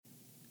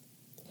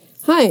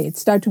Hi,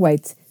 it's Dr.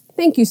 Weitz.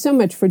 Thank you so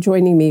much for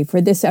joining me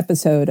for this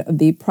episode of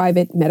the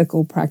Private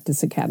Medical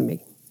Practice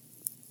Academy.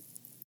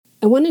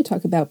 I want to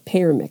talk about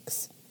payer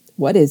mix.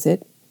 What is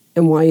it,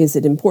 and why is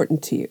it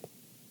important to you?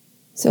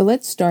 So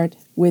let's start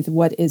with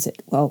what is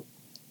it? Well,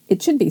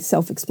 it should be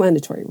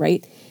self-explanatory,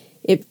 right?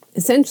 It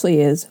essentially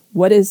is,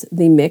 what is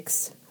the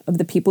mix of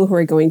the people who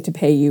are going to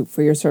pay you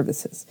for your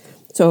services?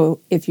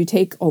 So if you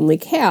take only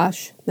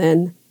cash,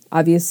 then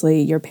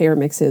obviously your payer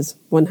mix is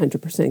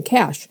 100%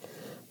 cash.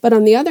 But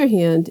on the other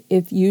hand,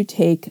 if you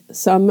take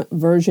some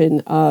version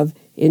of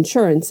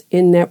insurance,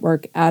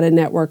 in-network,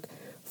 out-of-network,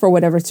 for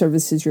whatever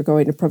services you're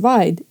going to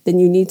provide, then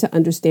you need to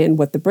understand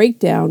what the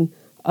breakdown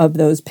of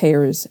those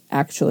payers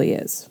actually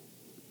is.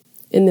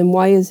 And then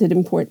why is it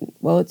important?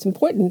 Well, it's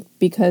important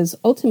because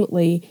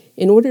ultimately,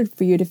 in order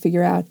for you to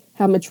figure out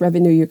how much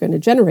revenue you're going to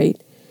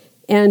generate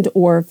and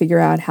or figure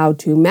out how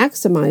to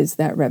maximize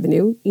that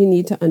revenue, you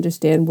need to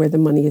understand where the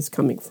money is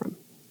coming from.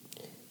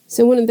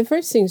 So one of the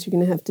first things you're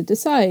going to have to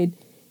decide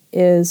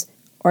is,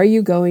 are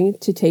you going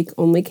to take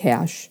only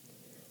cash,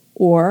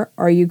 or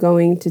are you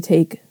going to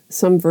take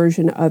some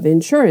version of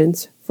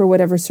insurance for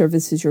whatever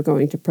services you're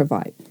going to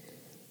provide?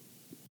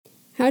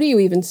 How do you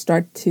even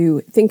start to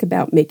think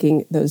about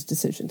making those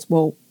decisions?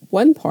 Well,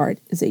 one part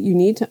is that you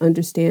need to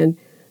understand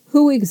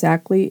who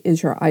exactly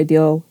is your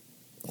ideal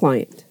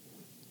client.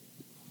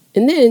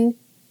 And then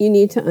you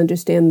need to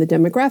understand the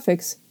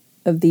demographics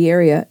of the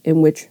area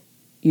in which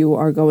you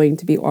are going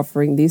to be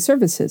offering these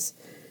services,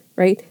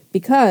 right?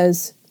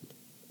 Because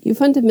you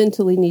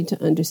fundamentally need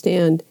to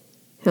understand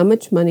how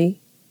much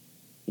money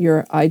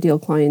your ideal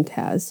client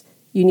has.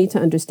 You need to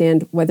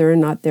understand whether or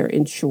not they're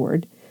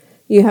insured.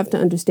 You have to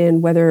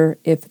understand whether,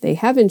 if they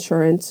have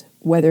insurance,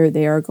 whether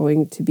they are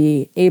going to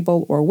be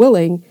able or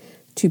willing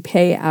to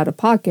pay out of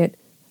pocket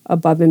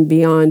above and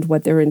beyond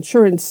what their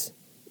insurance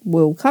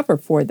will cover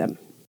for them.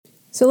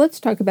 So let's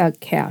talk about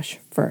cash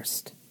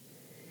first.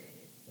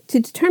 To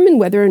determine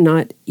whether or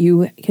not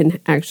you can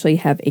actually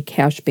have a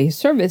cash-based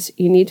service,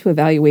 you need to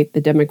evaluate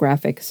the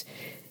demographics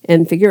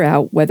and figure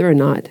out whether or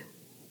not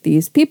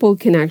these people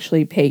can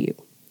actually pay you,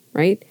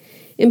 right?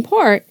 In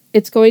part,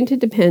 it's going to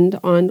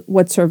depend on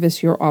what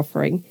service you're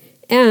offering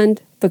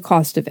and the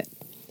cost of it.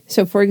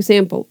 So, for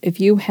example, if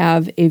you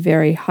have a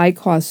very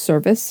high-cost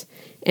service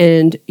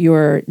and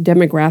your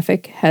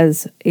demographic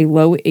has a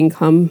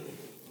low-income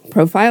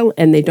profile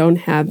and they don't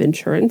have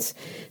insurance,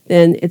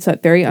 then it's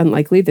very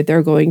unlikely that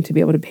they're going to be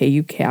able to pay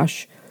you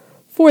cash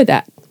for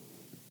that.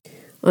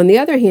 On the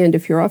other hand,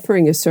 if you're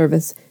offering a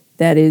service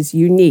that is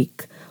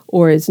unique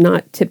or is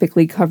not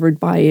typically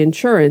covered by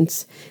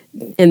insurance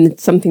and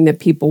it's something that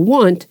people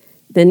want,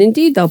 then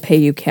indeed they'll pay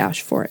you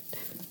cash for it.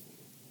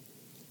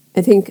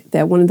 I think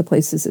that one of the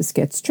places this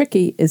gets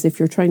tricky is if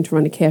you're trying to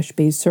run a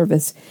cash-based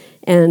service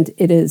and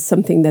it is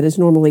something that is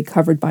normally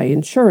covered by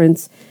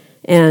insurance,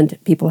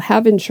 and people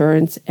have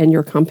insurance and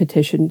your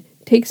competition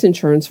takes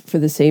insurance for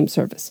the same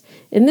service.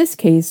 In this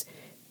case,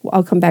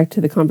 I'll come back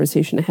to the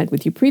conversation I had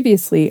with you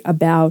previously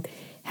about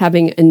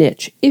having a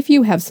niche. If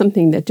you have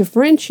something that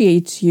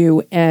differentiates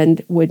you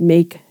and would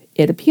make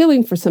it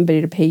appealing for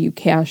somebody to pay you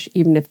cash,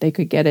 even if they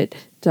could get it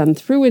done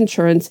through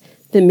insurance,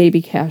 then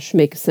maybe cash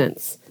makes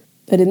sense.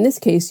 But in this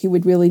case, you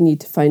would really need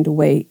to find a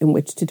way in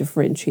which to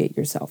differentiate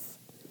yourself.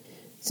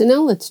 So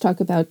now let's talk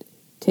about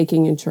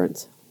taking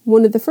insurance.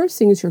 One of the first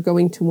things you're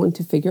going to want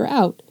to figure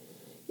out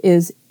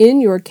is, in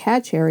your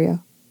catch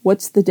area,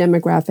 what's the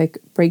demographic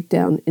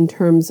breakdown in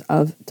terms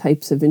of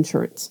types of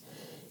insurance?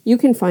 You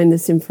can find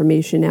this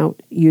information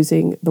out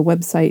using the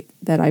website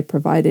that I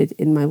provided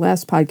in my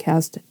last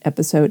podcast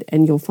episode,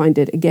 and you'll find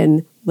it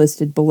again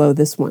listed below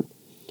this one.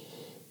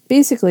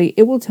 Basically,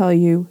 it will tell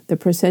you the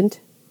percent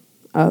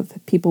of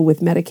people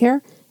with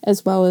Medicare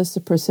as well as the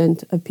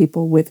percent of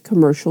people with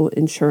commercial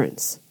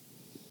insurance.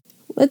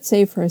 Let's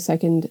say for a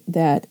second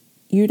that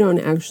you don't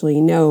actually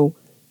know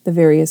the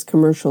various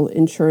commercial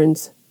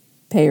insurance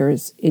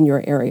payers in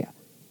your area.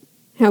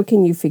 How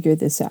can you figure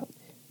this out?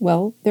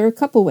 Well, there are a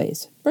couple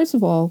ways. First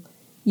of all,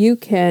 you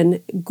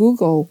can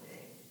Google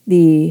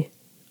the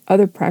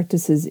other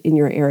practices in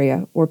your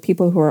area or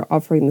people who are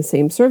offering the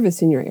same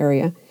service in your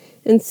area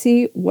and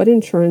see what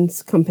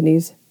insurance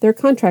companies they're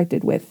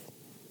contracted with.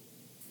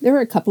 There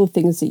are a couple of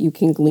things that you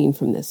can glean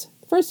from this.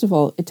 First of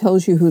all, it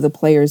tells you who the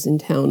players in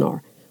town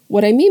are.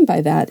 What I mean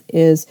by that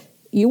is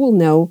you will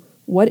know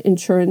what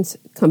insurance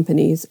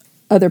companies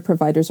other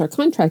providers are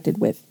contracted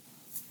with.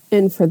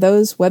 And for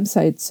those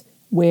websites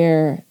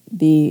where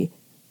the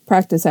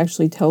practice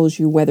actually tells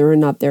you whether or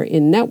not they're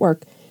in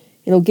network,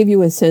 it'll give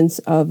you a sense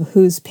of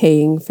who's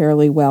paying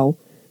fairly well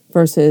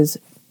versus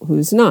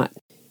who's not.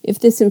 If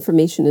this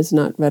information is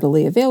not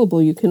readily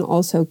available, you can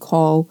also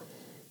call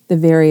the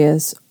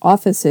various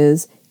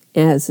offices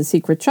as a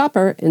secret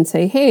shopper and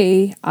say,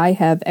 hey, I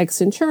have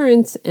X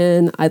insurance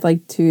and I'd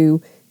like to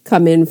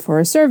come in for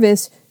a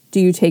service. Do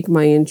you take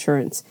my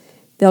insurance?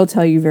 They'll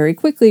tell you very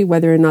quickly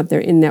whether or not they're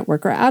in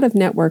network or out of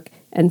network,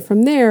 and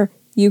from there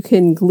you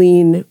can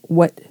glean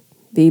what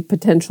the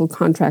potential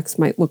contracts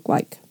might look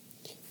like.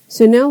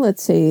 So now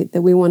let's say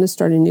that we want to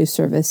start a new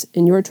service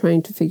and you're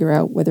trying to figure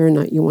out whether or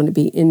not you want to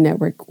be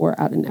in-network or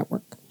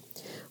out-of-network.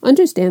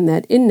 Understand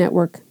that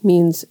in-network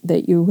means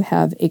that you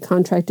have a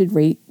contracted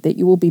rate that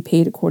you will be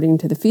paid according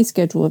to the fee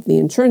schedule of the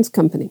insurance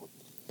company.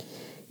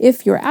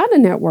 If you're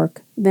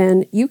out-of-network,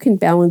 then you can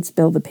balance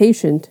bill the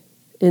patient,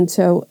 and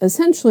so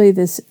essentially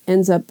this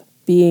ends up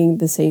being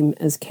the same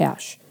as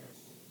cash.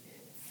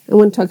 I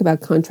want to talk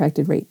about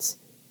contracted rates.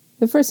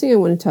 The first thing I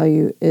want to tell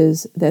you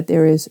is that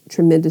there is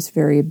tremendous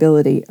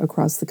variability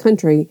across the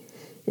country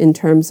in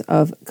terms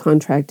of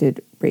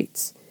contracted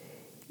rates.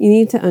 You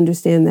need to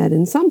understand that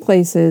in some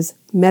places,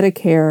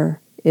 Medicare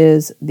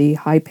is the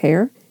high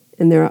payer,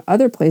 and there are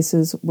other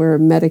places where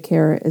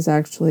Medicare is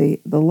actually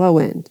the low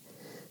end.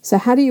 So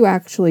how do you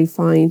actually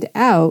find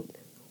out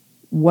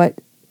what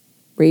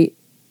rate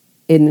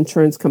an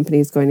insurance company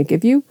is going to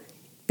give you?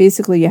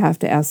 Basically, you have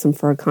to ask them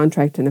for a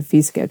contract and a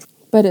fee schedule.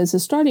 But as a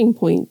starting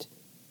point,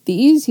 the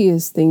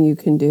easiest thing you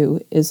can do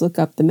is look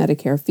up the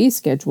Medicare fee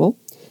schedule.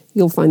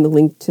 You'll find the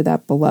link to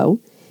that below,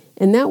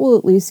 and that will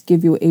at least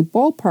give you a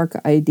ballpark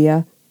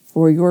idea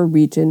for your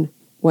region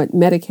what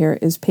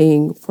Medicare is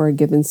paying for a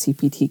given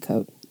CPT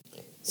code.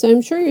 So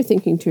I'm sure you're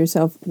thinking to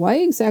yourself, why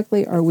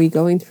exactly are we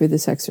going through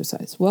this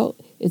exercise? Well,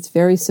 it's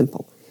very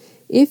simple.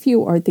 If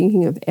you are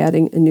thinking of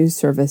adding a new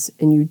service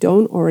and you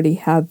don't already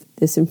have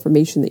this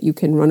information that you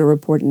can run a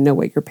report and know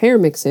what your payer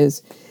mix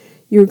is,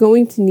 you're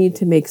going to need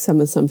to make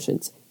some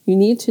assumptions. You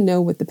need to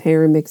know what the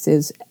payer mix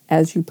is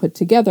as you put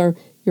together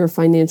your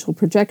financial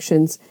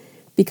projections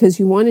because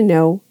you want to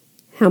know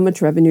how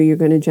much revenue you're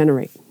going to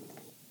generate.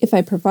 If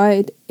I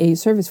provide a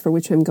service for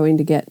which I'm going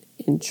to get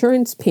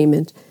insurance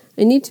payment,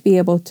 I need to be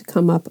able to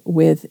come up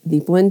with the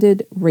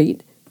blended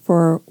rate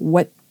for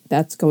what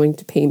that's going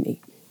to pay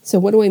me. So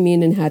what do I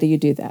mean and how do you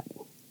do that?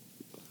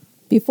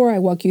 Before I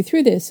walk you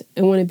through this,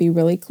 I want to be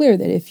really clear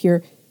that if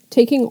you're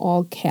taking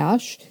all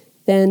cash,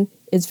 then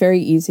it's very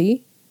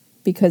easy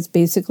because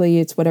basically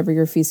it's whatever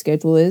your fee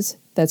schedule is,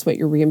 that's what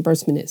your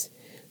reimbursement is.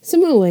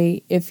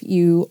 Similarly, if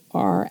you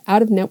are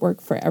out of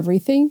network for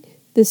everything,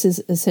 this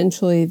is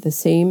essentially the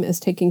same as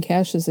taking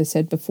cash, as I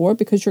said before,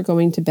 because you're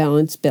going to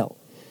balance bill.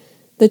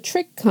 The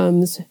trick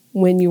comes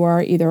when you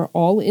are either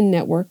all in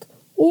network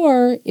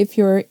or if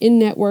you're in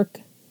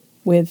network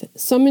with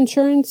some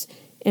insurance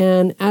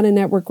and out of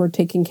network or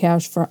taking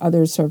cash for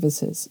other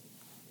services.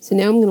 So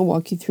now I'm going to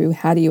walk you through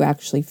how do you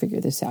actually figure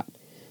this out.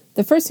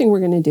 The first thing we're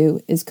going to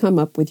do is come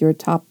up with your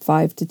top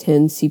 5 to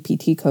 10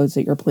 CPT codes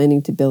that you're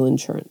planning to bill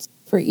insurance.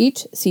 For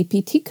each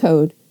CPT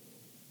code,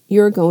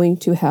 you're going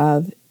to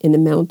have an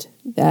amount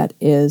that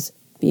is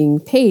being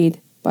paid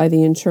by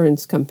the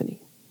insurance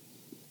company.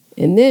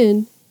 And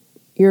then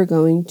you're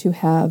going to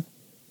have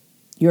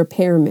your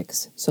payer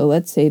mix. So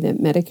let's say that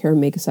Medicare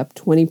makes up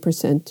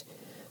 20%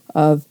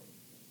 of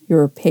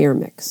your payer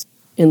mix.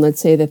 And let's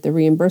say that the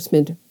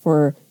reimbursement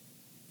for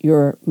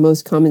your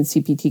most common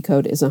CPT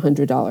code is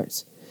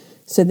 $100.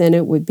 So then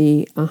it would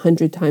be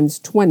 100 times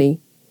 20,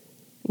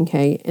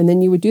 okay? And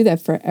then you would do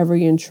that for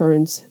every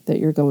insurance that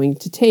you're going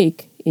to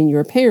take in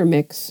your payer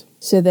mix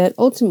so that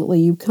ultimately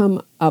you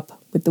come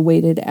up with the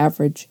weighted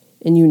average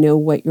and you know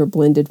what your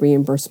blended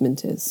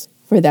reimbursement is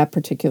for that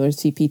particular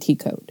CPT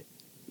code.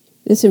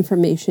 This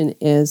information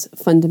is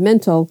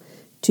fundamental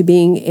to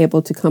being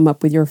able to come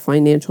up with your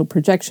financial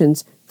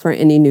projections for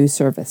any new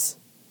service.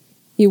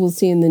 You will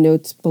see in the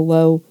notes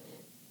below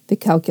the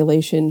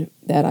calculation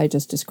that I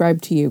just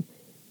described to you.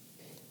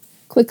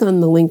 Click on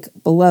the link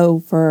below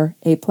for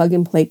a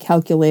plug-and-play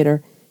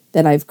calculator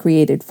that I've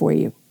created for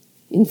you.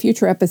 In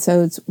future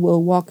episodes,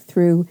 we'll walk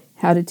through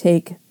how to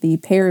take the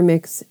payer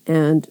mix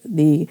and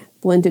the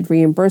blended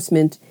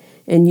reimbursement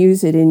and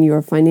use it in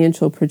your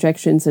financial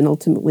projections and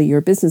ultimately your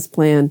business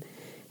plan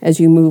as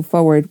you move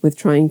forward with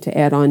trying to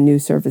add on new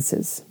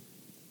services.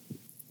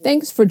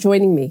 Thanks for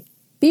joining me.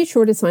 Be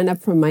sure to sign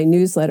up for my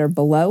newsletter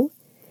below,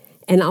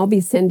 and I'll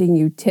be sending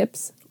you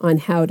tips on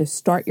how to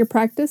start your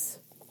practice,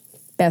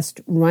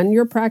 best run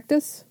your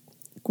practice,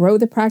 grow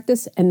the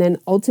practice, and then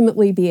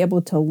ultimately be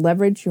able to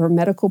leverage your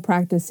medical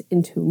practice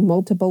into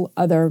multiple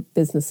other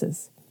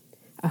businesses.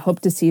 I hope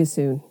to see you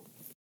soon.